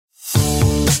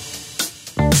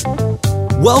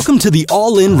Welcome to the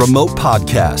All In Remote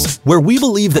Podcast, where we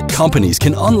believe that companies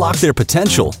can unlock their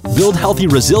potential, build healthy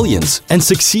resilience, and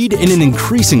succeed in an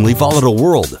increasingly volatile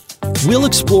world. We'll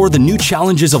explore the new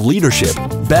challenges of leadership,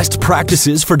 best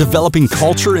practices for developing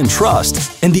culture and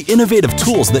trust, and the innovative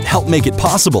tools that help make it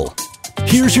possible.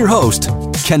 Here's your host,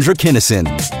 Kendra Kinnison.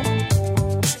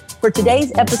 For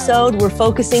today's episode, we're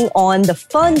focusing on the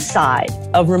fun side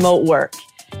of remote work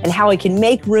and how it can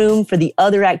make room for the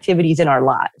other activities in our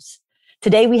lives.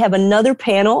 Today, we have another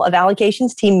panel of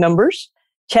allocations team members,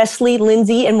 Chesley,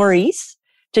 Lindsay, and Maurice,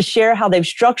 to share how they've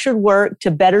structured work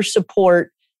to better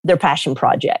support their passion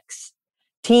projects.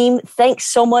 Team, thanks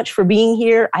so much for being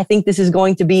here. I think this is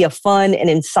going to be a fun and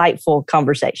insightful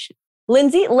conversation.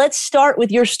 Lindsay, let's start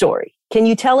with your story. Can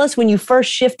you tell us when you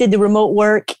first shifted to remote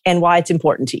work and why it's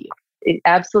important to you? It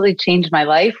absolutely changed my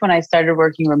life when I started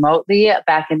working remotely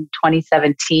back in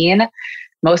 2017.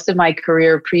 Most of my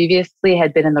career previously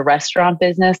had been in the restaurant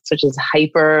business, which is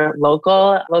hyper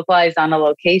localized on a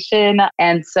location.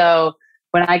 And so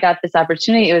when I got this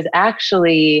opportunity, it was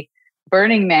actually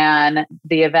Burning Man,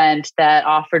 the event that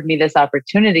offered me this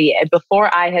opportunity. And before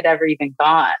I had ever even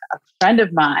gone, a friend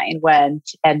of mine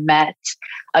went and met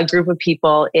a group of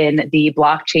people in the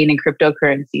blockchain and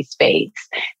cryptocurrency space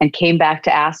and came back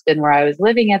to Aspen, where I was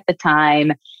living at the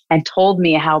time, and told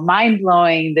me how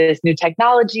mind-blowing this new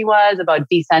technology was about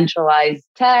decentralized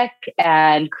tech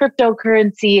and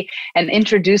cryptocurrency, and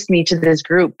introduced me to this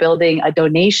group building a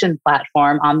donation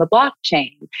platform on the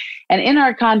blockchain. And in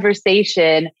our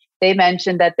conversation, they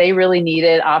mentioned that they really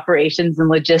needed operations and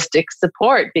logistics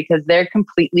support because they're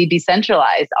completely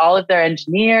decentralized. All of their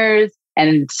engineers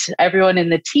and everyone in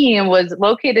the team was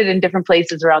located in different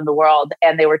places around the world,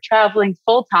 and they were traveling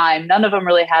full time. None of them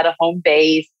really had a home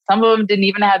base. Some of them didn't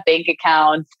even have bank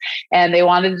accounts, and they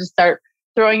wanted to start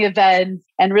throwing events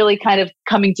and really kind of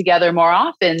coming together more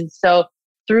often. So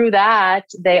through that,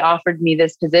 they offered me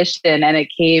this position, and it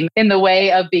came in the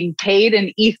way of being paid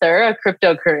in Ether, a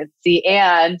cryptocurrency,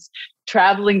 and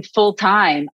traveling full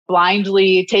time,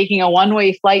 blindly taking a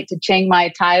one-way flight to Chiang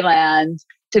Mai, Thailand,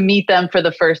 to meet them for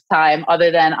the first time, other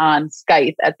than on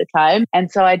Skype at the time. And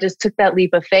so I just took that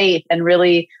leap of faith and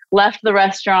really left the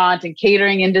restaurant and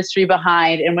catering industry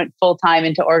behind and went full time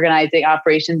into organizing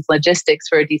operations logistics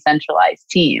for a decentralized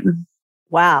team.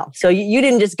 Wow. So you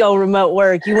didn't just go remote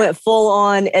work. You went full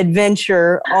on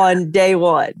adventure on day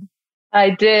one.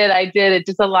 I did. It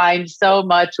just aligned so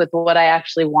much with what I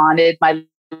actually wanted my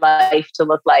life to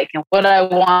look like and what I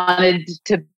wanted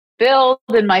to build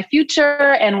in my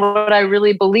future, and what I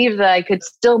really believed that I could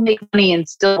still make money and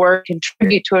still work,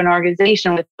 contribute to an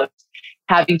organization with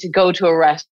having to go to a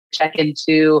restaurant, check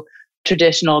into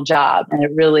traditional job. And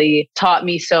it really taught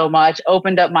me so much,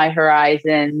 opened up my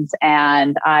horizons,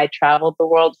 and I traveled the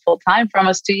world full time for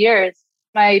almost 2 years.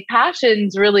 My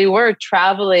passions really were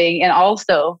traveling and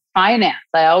also finance.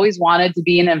 I always wanted to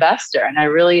be an investor, and I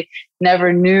really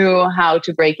never knew how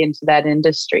to break into that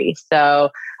industry. So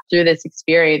through this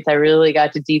experience, I really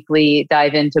got to deeply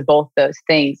dive into both those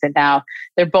things. And now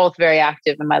they're both very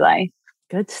active in my life.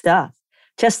 Good stuff.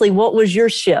 Chesley, what was your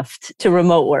shift to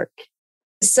remote work?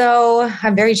 So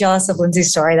I'm very jealous of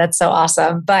Lindsay's story. That's so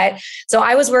awesome. So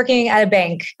I was working at a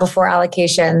bank before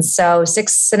allocations. So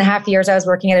 6.5 years I was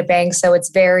working at a bank. So it's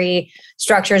very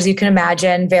structured, as you can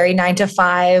imagine, very 9 to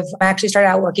 5. I actually started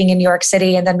out working in New York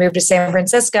City and then moved to San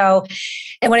Francisco.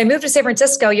 And when I moved to San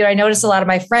Francisco, I noticed a lot of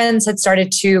my friends had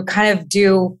started to kind of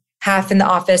do half in the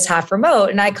office, half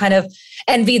remote. And I kind of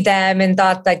envied them and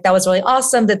thought like that was really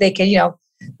awesome that they could,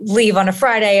 leave on a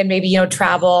Friday and maybe,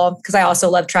 travel, because I also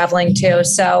love traveling too.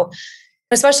 So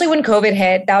especially when COVID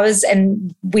hit,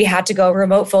 and we had to go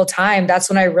remote full time. That's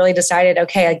when I really decided,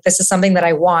 okay, like this is something that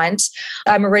I want.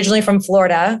 I'm originally from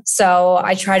Florida. So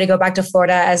I try to go back to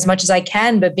Florida as much as I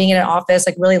can, but being in an office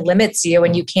like really limits you,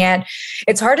 and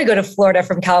it's hard to go to Florida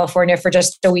from California for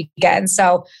just a weekend.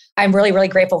 So I'm really, really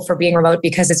grateful for being remote,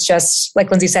 because it's just, like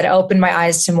Lindsay said, it opened my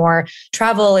eyes to more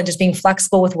travel and just being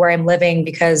flexible with where I'm living,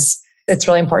 because it's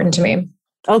really important to me.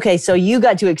 Okay, so you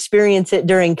got to experience it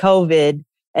during COVID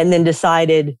and then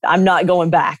decided, I'm not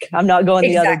going back. I'm not going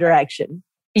the other direction.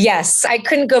 Yes, I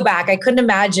couldn't go back. I couldn't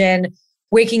imagine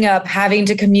waking up, having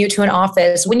to commute to an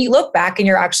office. When you look back and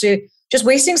you're actually just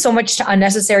wasting so much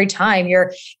unnecessary time,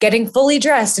 you're getting fully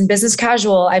dressed in business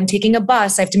casual. I'm taking a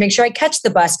bus. I have to make sure I catch the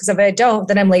bus, because if I don't,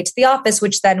 then I'm late to the office,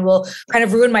 which then will kind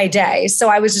of ruin my day. So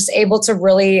I was just able to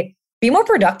really be more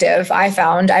productive. I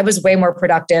found I was way more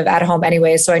productive at home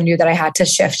anyway. So I knew that I had to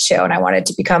shift too. And I wanted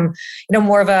to become,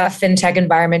 more of a fintech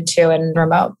environment too, and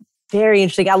remote. Very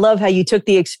interesting. I love how you took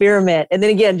the experiment. And then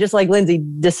again, just like Lindsay,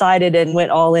 decided and went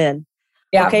all in.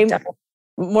 Yeah. Okay. Definitely.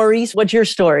 Maurice, what's your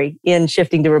story in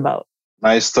shifting to remote?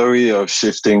 My story of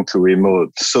shifting to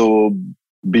remote. So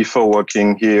before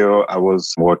working here, I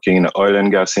was working in the oil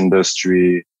and gas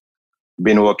industry,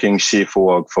 been working shift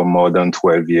work for more than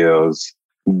 12 years.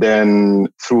 Then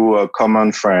through a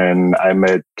common friend, I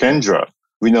met Kendra.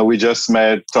 We just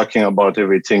met talking about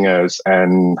everything else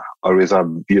and always have,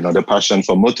 the passion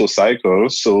for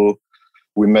motorcycles. So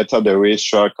we met at the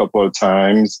racetrack a couple of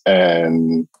times.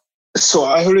 And so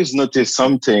I always noticed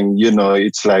something,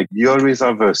 it's like you always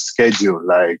have a schedule.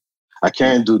 Like I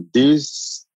can't do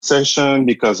this session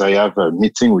because I have a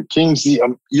meeting with Kingsley.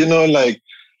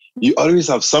 You always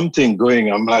have something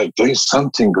going. I'm like, there is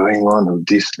something going on with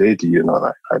this lady,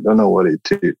 I don't know what it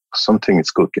is. Something is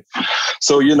cooking.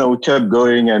 So, we kept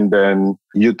going. And then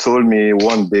you told me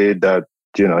one day that,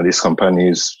 this company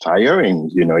is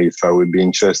hiring, if I would be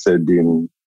interested in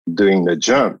doing the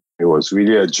jump. It was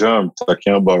really a jump,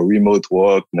 talking about remote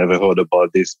work. Never heard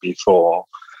about this before.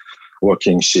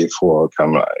 Working shift work.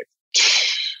 I'm like,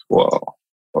 wow,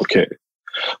 okay.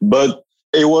 But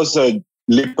it was a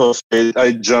leap of faith.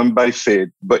 I jumped by faith,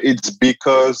 but it's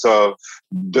because of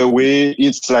the way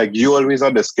it's like you always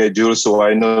have the schedule. So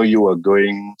I know you were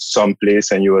going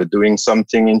someplace and you were doing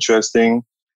something interesting.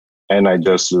 And I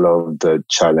just love the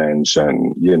challenge.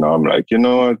 And, I'm like, you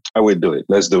know what? I will do it.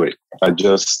 Let's do it. I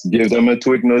just gave them a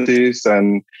 2-week notice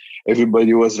and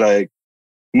everybody was like,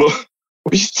 what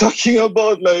are you talking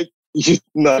about? Like,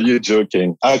 you're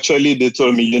joking. Actually, they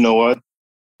told me, you know what?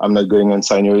 I'm not going and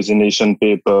sign your resignation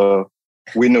paper.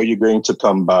 We know you're going to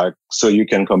come back, so you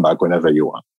can come back whenever you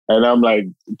want. And I'm like,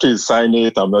 please sign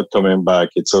it. I'm not coming back.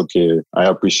 It's okay. I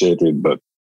appreciate it, but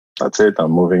that's it.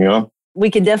 I'm moving on. We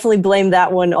can definitely blame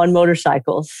that one on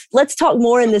motorcycles. Let's talk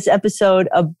more in this episode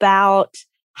about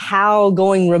how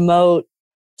going remote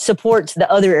supports the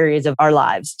other areas of our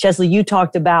lives. Chesley, you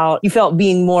talked about you felt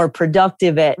being more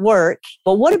productive at work,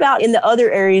 but what about in the other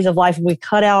areas of life? When we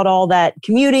cut out all that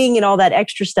commuting and all that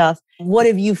extra stuff, what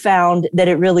have you found that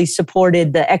it really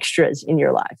supported the extras in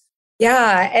your life?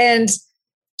 Yeah. And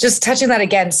just touching that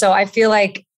again. So I feel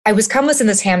like I was in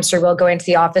this hamster wheel going to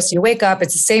the office. You wake up,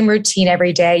 it's the same routine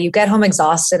every day. You get home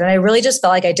exhausted. And I really just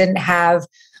felt like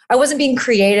I wasn't being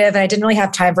creative and I didn't really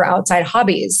have time for outside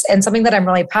hobbies. And something that I'm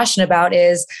really passionate about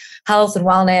is health and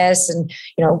wellness and,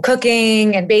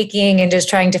 cooking and baking and just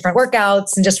trying different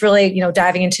workouts and just really,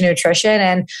 diving into nutrition.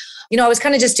 And, I was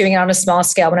kind of just doing it on a small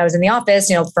scale when I was in the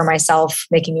office, for myself,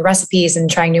 making new recipes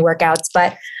and trying new workouts.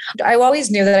 But I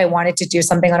always knew that I wanted to do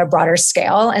something on a broader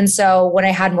scale. And so when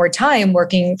I had more time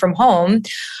working from home,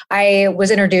 I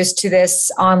was introduced to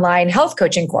this online health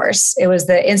coaching course. It was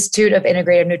the Institute of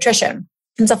Integrative Nutrition.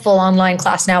 It's a full online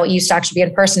class now. It used to actually be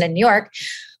in person in New York,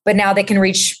 but now they can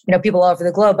reach, people all over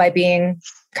the globe by being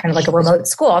kind of like a remote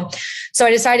school. So I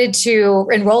decided to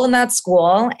enroll in that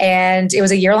school, and it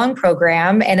was a year-long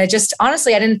program. And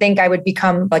honestly, I didn't think I would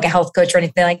become like a health coach or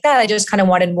anything like that. I just kind of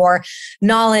wanted more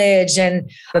knowledge and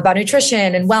about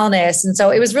nutrition and wellness. And so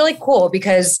it was really cool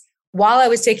because while I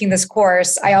was taking this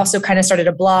course, I also kind of started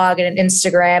a blog and an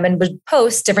Instagram and would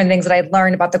post different things that I'd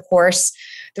learned about the course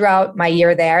throughout my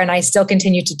year there. And I still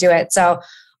continue to do it. So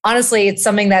honestly, it's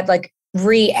something that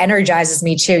re-energizes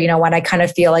me too. When I kind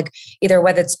of feel like either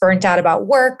whether it's burnt out about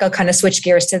work, I'll kind of switch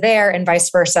gears to there and vice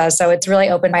versa. So it's really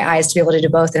opened my eyes to be able to do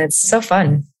both. And it's so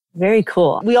fun. Very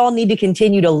cool. We all need to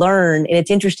continue to learn. And it's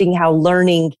interesting how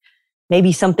learning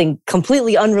maybe something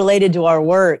completely unrelated to our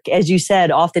work, as you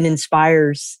said, often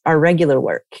inspires our regular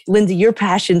work. Lindsay, your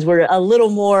passions were a little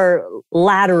more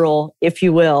lateral, if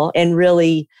you will, and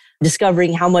really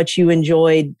discovering how much you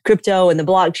enjoyed crypto and the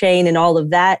blockchain and all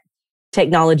of that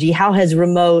technology. How has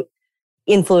remote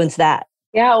influenced that?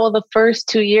 Yeah, well, the first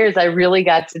 2 years, I really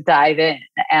got to dive in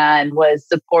and was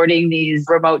supporting these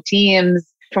remote teams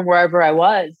from wherever I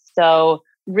was. So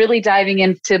really diving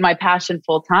into my passion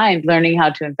full time, learning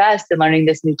how to invest and learning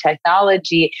this new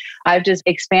technology. I've just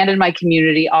expanded my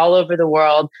community all over the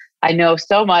world. I know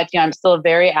so much. I'm still a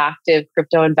very active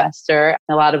crypto investor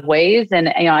in a lot of ways. And,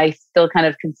 I still kind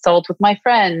of consult with my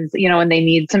friends, when they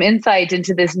need some insight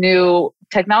into this new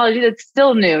technology that's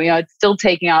still new, it's still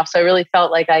taking off. So I really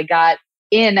felt like I got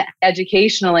in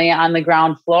educationally on the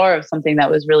ground floor of something that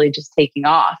was really just taking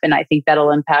off. And I think that'll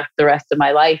impact the rest of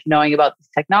my life, knowing about this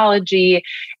technology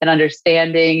and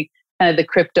understanding kind of the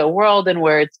crypto world and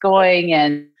where it's going,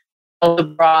 and also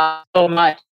brought so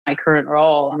much. My current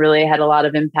role really had a lot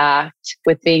of impact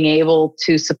with being able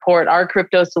to support our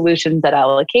crypto solutions at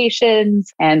allocations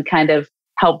and kind of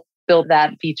help build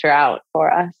that feature out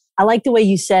for us. I like the way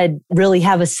you said, really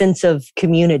have a sense of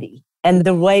community, and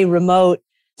the way remote,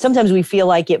 sometimes we feel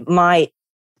like it might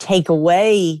take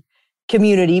away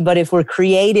community, but if we're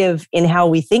creative in how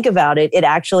we think about it, it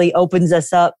actually opens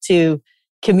us up to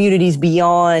communities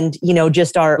beyond,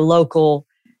 just our local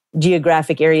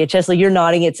geographic area. Chesley, you're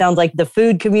nodding. It sounds like the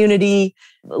food community,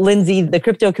 Lindsay, the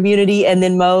crypto community, and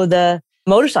then Mo, the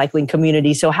motorcycling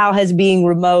community. So how has being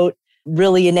remote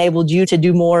really enabled you to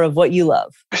do more of what you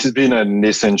love? It's been an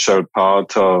essential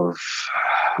part of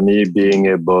me being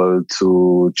able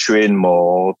to train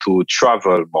more, to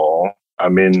travel more. I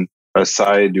mean,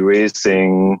 aside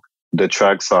racing, the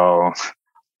tracks are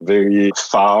very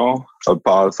far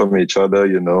apart from each other,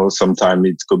 Sometimes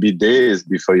it could be days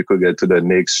before you could get to the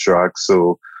next track.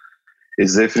 So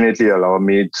it's definitely allowed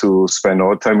me to spend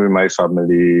more time with my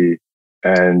family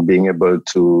and being able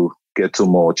to get to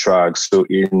more tracks. So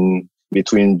in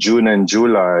between June and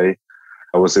July,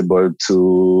 we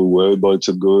were able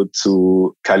to go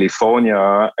to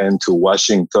California and to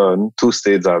Washington, 2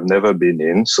 states I've never been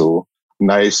in. So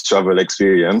nice travel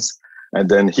experience. And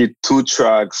then hit 2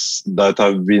 tracks that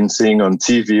I've been seeing on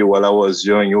TV while I was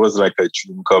young. It was like a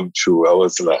dream come true. I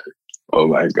was like, oh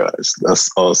my gosh, that's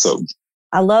awesome.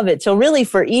 I love it. So really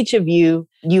for each of you,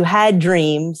 you had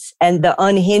dreams, and the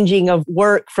unhinging of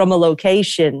work from a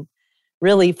location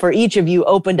really for each of you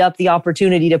opened up the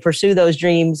opportunity to pursue those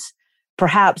dreams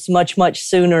perhaps much, much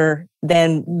sooner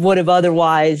than would have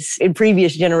otherwise in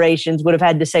previous generations would have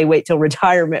had to say, wait till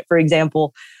retirement, for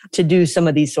example, to do some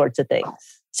of these sorts of things.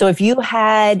 So if you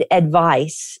had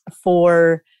advice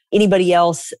for anybody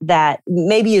else that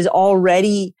maybe is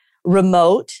already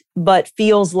remote, but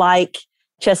feels like,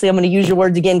 Chesley, I'm going to use your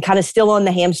words again, kind of still on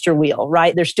the hamster wheel,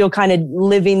 right? They're still kind of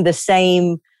living the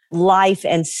same life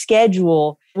and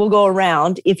schedule. We'll go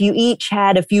around. If you each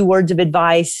had a few words of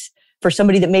advice for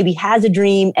somebody that maybe has a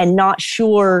dream and not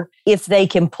sure if they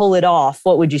can pull it off,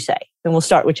 what would you say? And we'll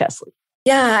start with Chesley.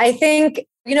 Yeah, I think,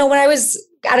 when I was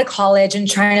out of college and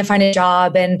trying to find a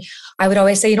job, and I would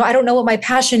always say, I don't know what my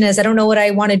passion is. I don't know what I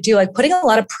want to do. Like putting a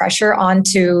lot of pressure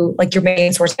onto like your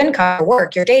main source of income, your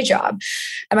work, your day job.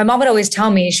 And my mom would always tell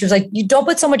me, she was like, you don't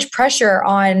put so much pressure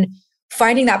on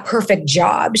finding that perfect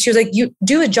job. She was like, you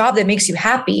do a job that makes you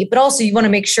happy, but also you want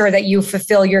to make sure that you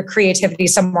fulfill your creativity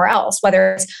somewhere else,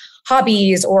 whether it's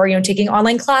hobbies or, taking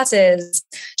online classes,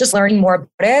 just learning more about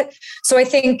it. So I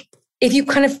think if you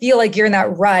kind of feel like you're in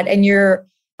that rut and you're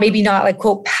maybe not like,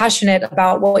 quote, passionate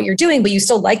about what you're doing, but you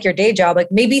still like your day job, like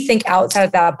maybe think outside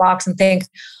of that box and think,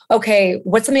 okay,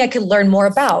 what's something I could learn more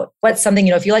about? What's something,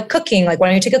 if you like cooking, like why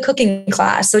don't you take a cooking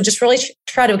class? So just really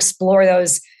try to explore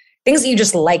those things that you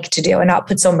just like to do and not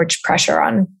put so much pressure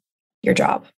on your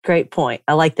job. Great point.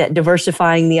 I like that,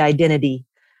 diversifying the identity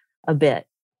a bit.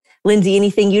 Lindsay,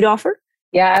 anything you'd offer?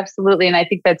 Yeah, absolutely. And I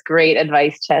think that's great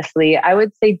advice, Chesley. I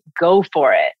would say go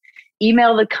for it.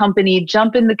 Email the company,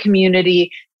 jump in the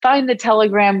community, find the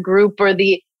Telegram group or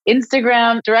the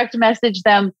Instagram, direct message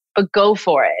them, but go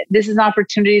for it. This is an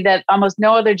opportunity that almost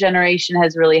no other generation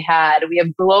has really had. We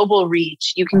have global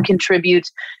reach. You can contribute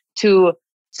to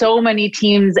so many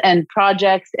teams and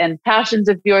projects and passions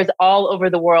of yours all over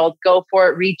the world. Go for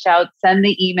it, reach out, send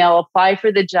the email, apply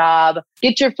for the job,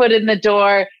 get your foot in the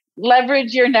door,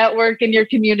 leverage your network and your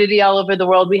community all over the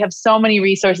world. We have so many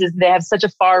resources. They have such a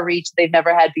far reach they've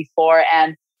never had before.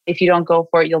 And if you don't go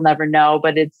for it, you'll never know,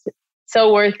 but it's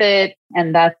so worth it.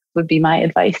 And that would be my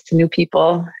advice to new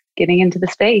people getting into the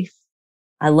space.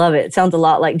 I love it. It sounds a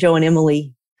lot like Joe and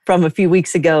Emily from a few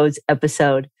weeks ago's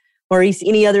episode. Maurice,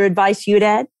 any other advice you'd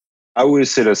add? I will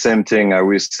say the same thing. I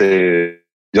will say,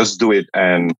 just do it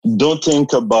and don't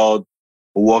think about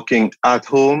working at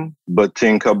home, but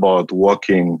think about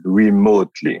working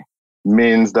remotely.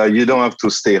 Means that you don't have to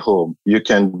stay home. You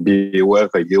can be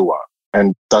wherever you are.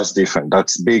 And that's different.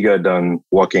 That's bigger than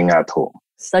working at home.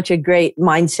 Such a great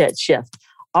mindset shift.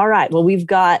 All right. Well, we've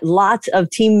got lots of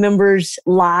team members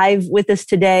live with us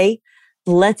today.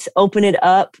 Let's open it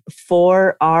up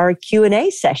for our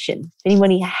Q&A session. If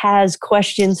anybody has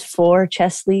questions for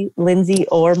Chesley, Lindsay,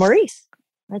 or Maurice,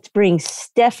 let's bring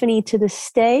Stephanie to the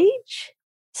stage.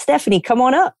 Stephanie, come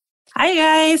on up. Hi,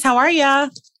 guys. How are ya?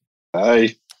 Hi.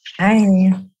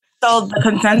 Hi. So the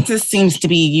consensus seems to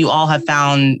be you all have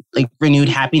found like renewed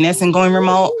happiness in going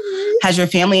remote. Has your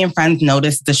family and friends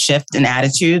noticed the shift in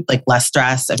attitude, like less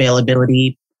stress,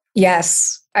 availability?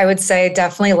 Yes, I would say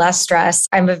definitely less stress.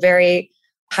 I'm a very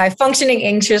high functioning,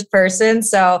 anxious person.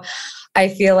 So I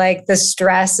feel like the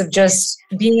stress of just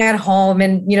being at home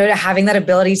and, having that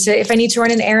ability to, if I need to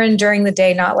run an errand during the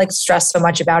day, not like stress so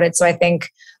much about it. So I think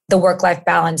the work-life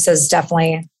balance has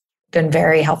definitely been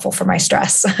very helpful for my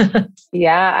stress.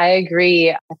 Yeah, I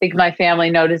agree. I think my family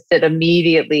noticed it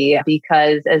immediately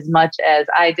because as much as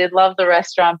I did love the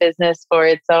restaurant business for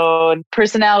its own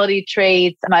personality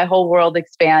traits, my whole world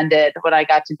expanded when I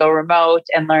got to go remote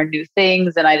and learn new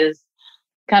things. And I just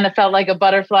kind of felt like a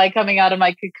butterfly coming out of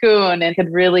my cocoon and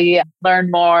could really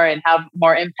learn more and have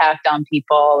more impact on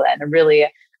people. And really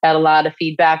got a lot of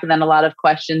feedback and then a lot of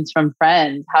questions from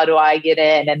friends. How do I get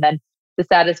in? And then the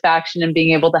satisfaction in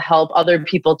being able to help other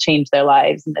people change their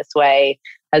lives in this way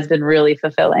has been really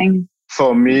fulfilling.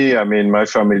 For me, I mean, my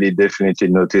family definitely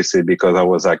noticed it because I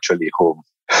was actually home.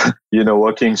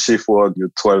 Working shift work,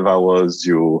 you 12 hours,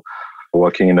 you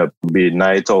working in a be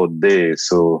night or day.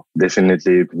 So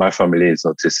definitely my family is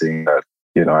noticing that,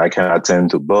 I can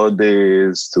attend to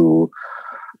birthdays, to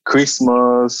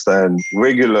Christmas and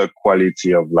regular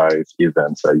quality of life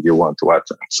events that you want to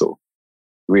attend. So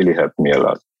really helped me a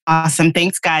lot. Awesome.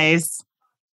 Thanks, guys.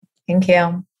 Thank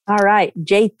you. All right.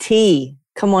 JT,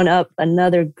 come on up.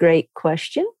 Another great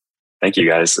question. Thank you,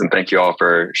 guys. And thank you all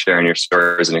for sharing your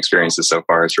stories and experiences so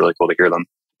far. It's really cool to hear them.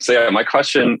 So yeah, my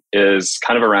question is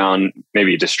kind of around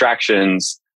maybe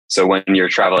distractions. So when you're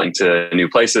traveling to new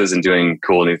places and doing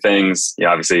cool new things,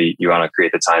 obviously you want to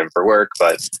create the time for work,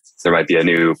 but there might be a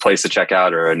new place to check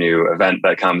out or a new event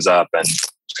that comes up. And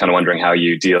just kind of wondering how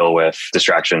you deal with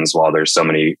distractions while there's so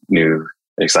many new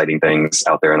exciting things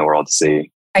out there in the world to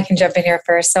see. I can jump in here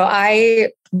first. So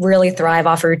I really thrive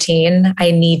off routine.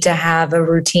 I need to have a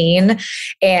routine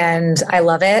and I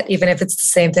love it, even if it's the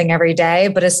same thing every day,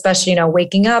 but especially,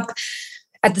 waking up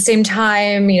at the same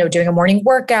time, doing a morning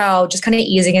workout, just kind of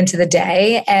easing into the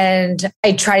day. And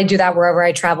I try to do that wherever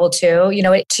I travel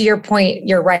to. To your point,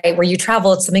 you're right. Where you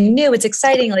travel, it's something new. It's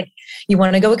exciting. Like you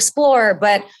want to go explore,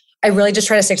 but I really just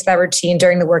try to stick to that routine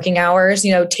during the working hours,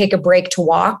 take a break to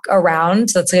walk around.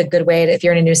 So that's a good way to, if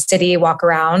you're in a new city, walk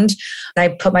around. And I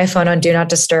put my phone on do not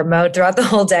disturb mode throughout the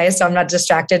whole day. So I'm not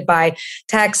distracted by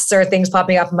texts or things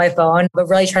popping up on my phone, but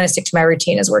really trying to stick to my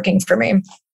routine is working for me.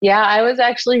 Yeah, I was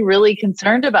actually really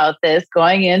concerned about this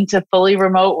going into fully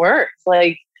remote work.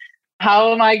 Like,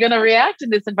 how am I going to react in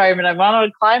this environment? I want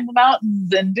to climb the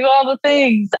mountains and do all the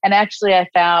things. And actually, I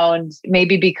found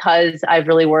maybe because I've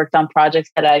really worked on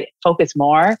projects that I focus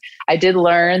more, I did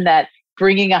learn that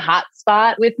bringing a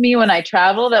hotspot with me when I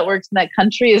travel that works in that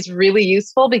country is really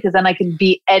useful because then I can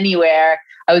be anywhere.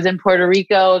 I was in Puerto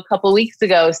Rico a couple of weeks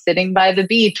ago, sitting by the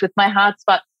beach with my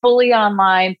hotspot fully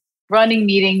online, running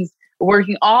meetings,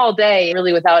 working all day,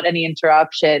 really without any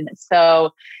interruption. So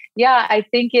yeah, I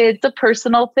think it's a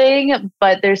personal thing,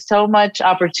 but there's so much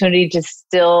opportunity to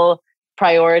still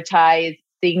prioritize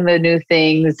seeing the new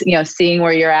things, seeing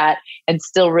where you're at and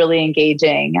still really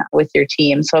engaging with your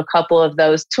team. So a couple of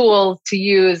those tools to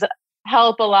use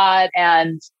help a lot.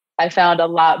 And I found a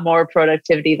lot more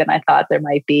productivity than I thought there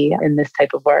might be in this type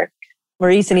of work.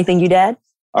 Maurice, anything you'd add?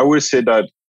 I would say that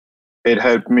it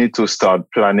helped me to start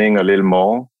planning a little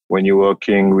more. When you're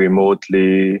working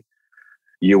remotely,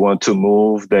 you want to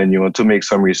move, then you want to make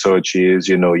some researches,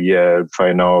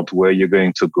 find out where you're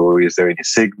going to go. Is there any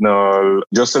signal?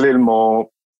 Just a little more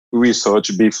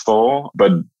research before,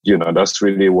 but that's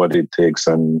really what it takes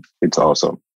and it's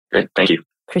awesome. Great. Thank you.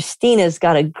 Christina's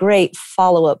got a great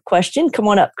follow-up question. Come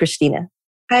on up, Christina.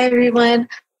 Hi, everyone.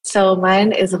 So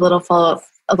mine is a little follow-up,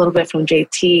 a little bit from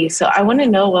JT. So I want to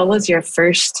know, what was your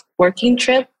first working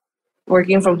trip,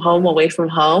 working from home, away from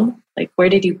home? Like, where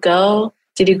did you go?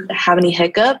 Did you have any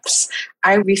hiccups?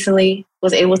 I recently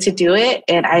was able to do it,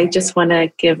 and I just want to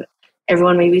give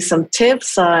everyone maybe some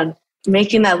tips on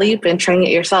making that leap and trying it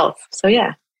yourself. So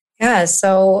yeah. Yeah.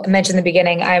 So I mentioned in the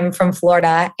beginning, I'm from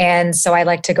Florida. And so I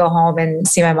like to go home and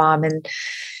see my mom and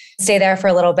stay there for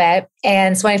a little bit.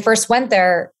 And so when I first went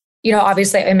there,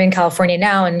 obviously I'm in California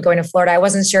now and going to Florida. I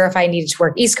wasn't sure if I needed to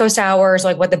work East Coast hours,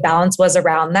 like what the balance was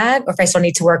around that, or if I still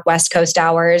need to work West Coast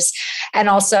hours. And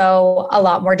also a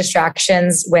lot more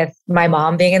distractions with my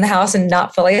mom being in the house and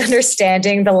not fully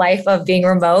understanding the life of being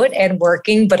remote and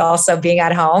working, but also being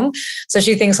at home. So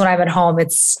she thinks when I'm at home,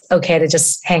 it's okay to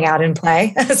just hang out and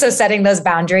play. So setting those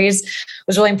boundaries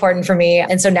was really important for me.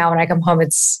 And so now when I come home,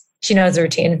 she knows the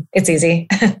routine. It's easy.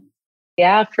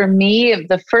 Yeah, for me,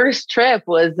 the first trip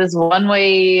was this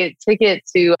one-way ticket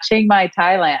to Chiang Mai,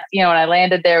 Thailand. When I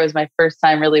landed there, it was my first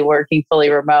time really working fully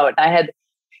remote. I had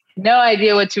no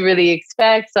idea what to really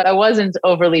expect, so I wasn't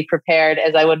overly prepared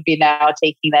as I would be now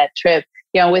taking that trip.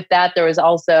 With that, there was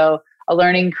also a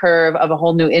learning curve of a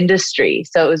whole new industry.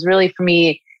 So it was really for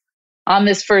me on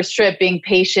this first trip being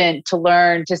patient to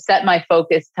learn, to set my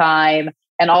focus time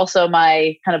and also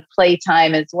my kind of play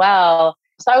time as well,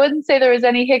 So I wouldn't say there was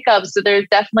any hiccups. So there's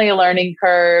definitely a learning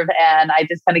curve. And I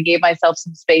just kind of gave myself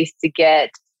some space to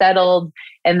get settled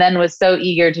and then was so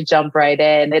eager to jump right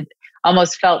in. It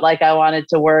almost felt like I wanted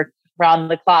to work around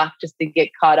the clock just to get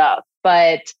caught up.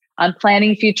 But on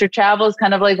planning future travels,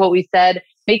 kind of like what we said,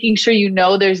 making sure you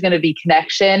know there's going to be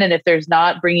connection. And if there's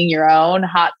not, bringing your own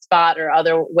hotspot or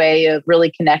other way of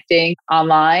really connecting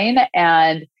online.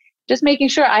 And just making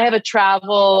sure I have a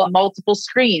travel multiple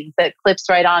screens that clips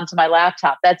right onto my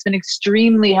laptop. That's been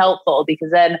extremely helpful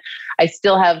because then I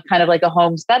still have kind of like a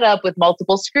home setup with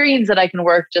multiple screens that I can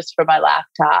work just from my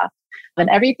laptop. And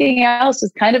everything else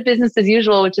is kind of business as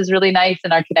usual, which is really nice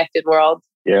in our connected world.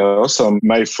 Yeah, awesome.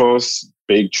 My first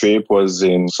big trip was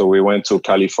so we went to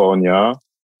California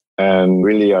and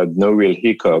really had no real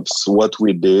hiccups. What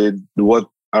we did, what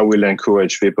I will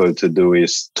encourage people to do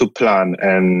is to plan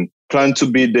to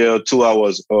be there 2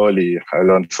 hours early. I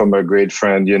learned from a great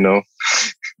friend,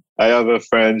 I have a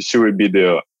friend, she will be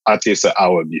there at least an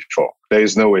hour before. There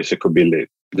is no way she could be late,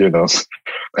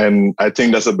 And I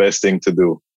think that's the best thing to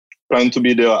do. Plan to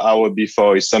be there an hour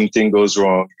before. If something goes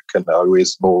wrong, you can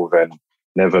always move and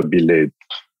never be late.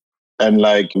 And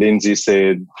like Lindsay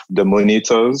said, the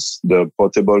monitors, the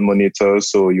portable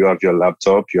monitors. So you have your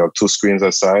laptop, you have 2 screens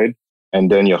aside, and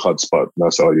then your hotspot.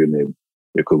 That's all you need.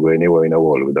 You could go anywhere in the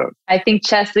world with that. I think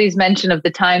Chesley's mention of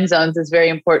the time zones is very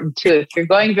important too. If you're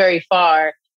going very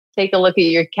far, take a look at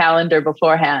your calendar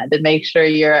beforehand and make sure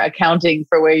you're accounting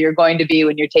for where you're going to be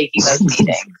when you're taking those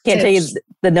meetings. Can't tell you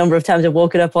the number of times I've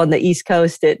woken up on the East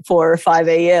Coast at 4 or 5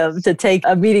 a.m. to take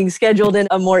a meeting scheduled in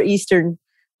a more Eastern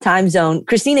time zone.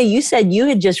 Christina, you said you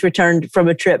had just returned from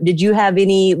a trip. Did you have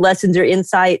any lessons or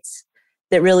insights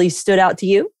that really stood out to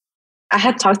you? I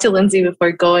had talked to Lindsay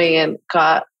before going and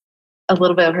got a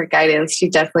little bit of her guidance. She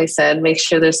definitely said, make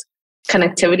sure there's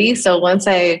connectivity. So once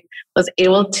I was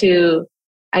able to,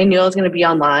 I knew I was going to be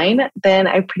online, then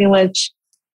I pretty much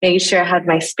made sure I had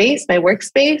my space, my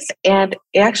workspace. And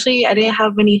actually, I didn't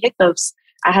have many hiccups.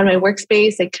 I had my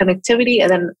workspace, like connectivity. And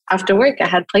then after work, I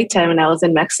had playtime and I was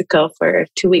in Mexico for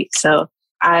 2 weeks. So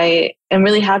I am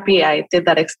really happy I did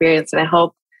that experience. And I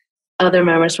hope other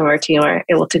members from our team are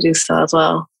able to do so as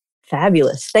well.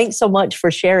 Fabulous. Thanks so much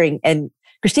for sharing. And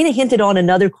Christina hinted on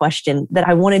another question that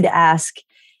I wanted to ask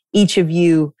each of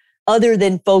you, other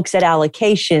than folks at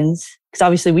allocations, because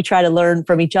obviously we try to learn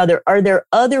from each other. Are there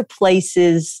other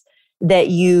places that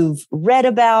you've read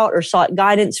about or sought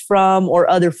guidance from, or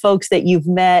other folks that you've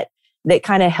met that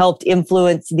kind of helped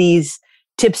influence these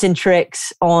tips and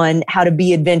tricks on how to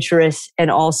be adventurous and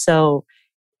also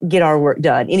get our work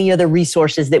done? Any other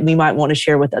resources that we might want to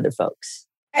share with other folks?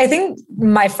 I think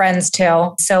my friends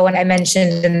too. So when I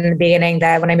mentioned in the beginning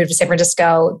that when I moved to San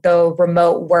Francisco, the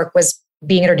remote work was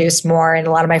being introduced more, and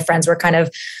a lot of my friends were kind of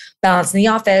balanced in the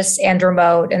office and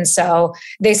remote. And so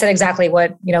they said exactly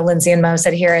what, Lindsay and Mo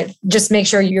said here. Just make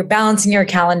sure you're balancing your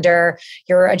calendar,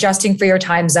 you're adjusting for your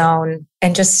time zone,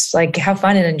 and just like have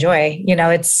fun and enjoy.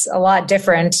 It's a lot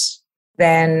different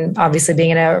than obviously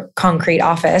being in a concrete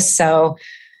office. So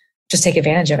just take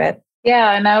advantage of it.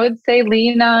 Yeah. And I would say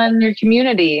lean on your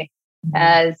community.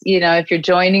 As, if you're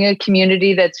joining a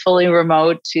community that's fully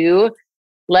remote too,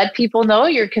 let people know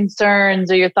your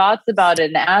concerns or your thoughts about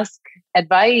it and ask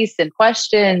advice and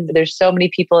questions. There's so many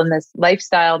people in this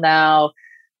lifestyle now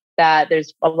that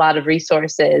there's a lot of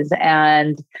resources.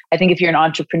 And I think if you're an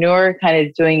entrepreneur kind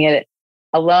of doing it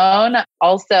alone,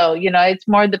 also, it's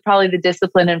more probably the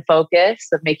discipline and focus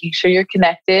of making sure you're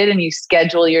connected and you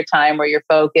schedule your time where you're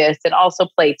focused, and also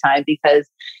playtime, because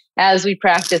as we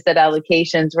practice at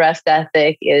allocations, rest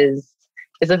ethic is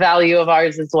a value of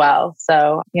ours as well.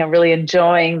 So, really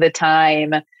enjoying the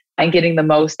time and getting the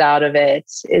most out of it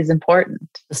is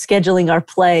important. Scheduling our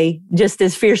play just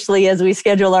as fiercely as we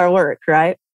schedule our work,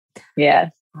 right? Yes.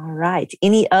 All right.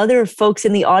 Any other folks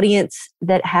in the audience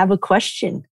that have a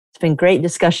question? It's been great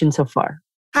discussion so far.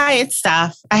 Hi, it's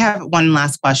Steph. I have one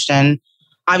last question.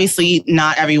 Obviously,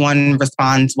 not everyone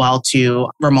responds well to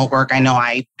remote work. I know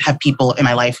I have people in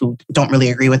my life who don't really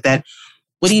agree with it.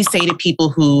 What do you say to people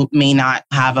who may not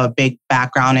have a big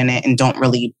background in it and don't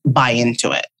really buy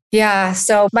into it? Yeah.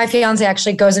 So my fiance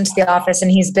actually goes into the office,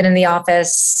 and he's been in the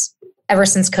office ever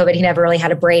since COVID. He never really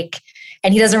had a break,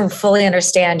 and he doesn't fully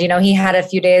understand. He had a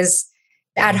few days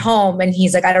at home and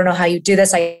he's like, I don't know how you do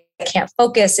this. I can't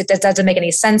focus. It doesn't make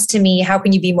any sense to me. How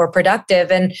can you be more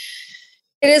productive? And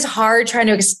it is hard trying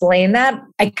to explain that.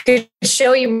 I could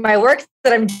show you my work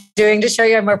that I'm doing to show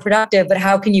you I'm more productive, but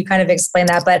how can you kind of explain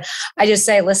that? But I just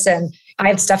say, listen, I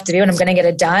have stuff to do and I'm going to get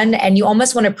it done. And you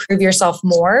almost want to prove yourself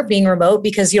more being remote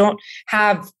because you don't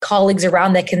have colleagues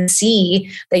around that can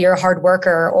see that you're a hard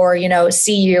worker or,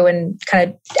 see you and kind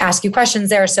of ask you questions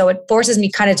there. So it forces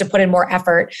me kind of to put in more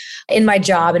effort in my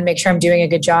job and make sure I'm doing a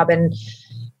good job. And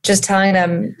just telling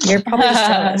them, you're probably just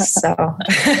jealous.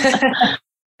 So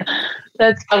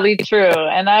that's probably true.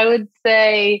 And I would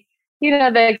say,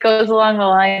 that goes along the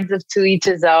lines of to each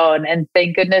his own. And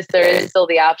thank goodness there is still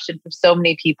the option for so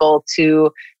many people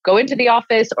to go into the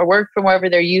office or work from wherever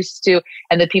they're used to.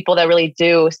 And the people that really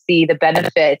do see the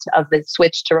benefit of the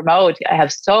switch to remote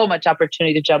have so much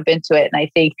opportunity to jump into it. And I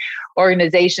think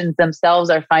organizations themselves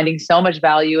are finding so much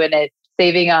value in it,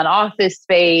 saving on office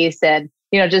space and,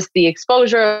 just the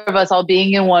exposure of us all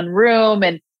being in one room.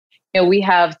 And we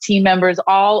have team members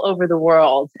all over the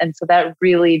world. And so that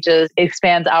really just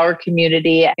expands our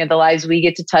community and the lives we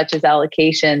get to touch as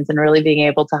allocations and really being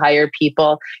able to hire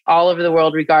people all over the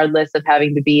world, regardless of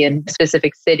having to be in a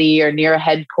specific city or near a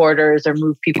headquarters or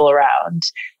move people around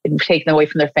and take them away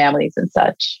from their families and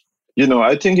such.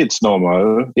 I think it's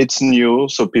normal. It's new.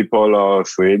 So people are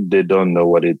afraid. They don't know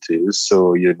what it is.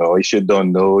 So, if you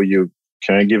don't know, you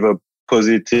can't give a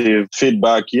positive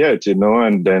feedback yet,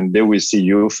 and then they will see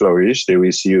you flourish. They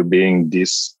will see you being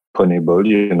disponible,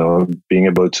 being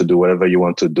able to do whatever you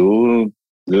want to do,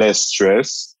 less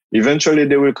stress. Eventually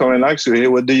they will come and ask you, hey,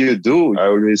 what do you do? I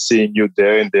always seeing you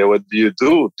there and there. What do you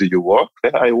do? Do you work?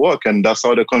 Yeah, I work. And that's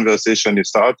how the conversation is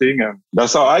starting. And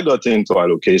that's how I got into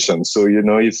allocation. So,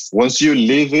 if once you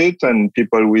live it and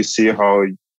people will see how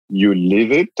you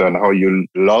live it and how you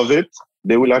love it,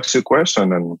 they will ask you a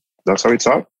question. And that's how it's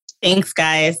up. Thanks,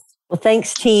 guys. Well,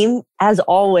 thanks, team. As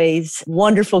always,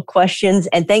 wonderful questions.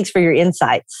 And thanks for your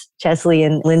insights, Chesley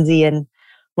and Lindsay and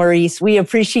Maurice. We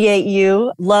appreciate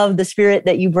you. Love the spirit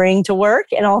that you bring to work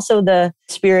and also the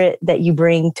spirit that you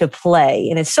bring to play.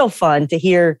 And it's so fun to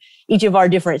hear each of our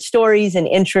different stories and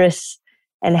interests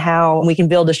and how we can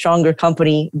build a stronger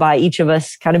company by each of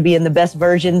us kind of being the best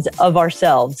versions of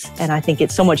ourselves. And I think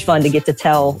it's so much fun to get to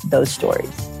tell those stories.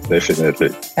 Definitely.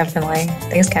 Definitely.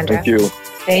 Thanks, Kendra. Thank you.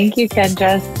 Thank you,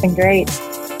 Kendra. It's been great.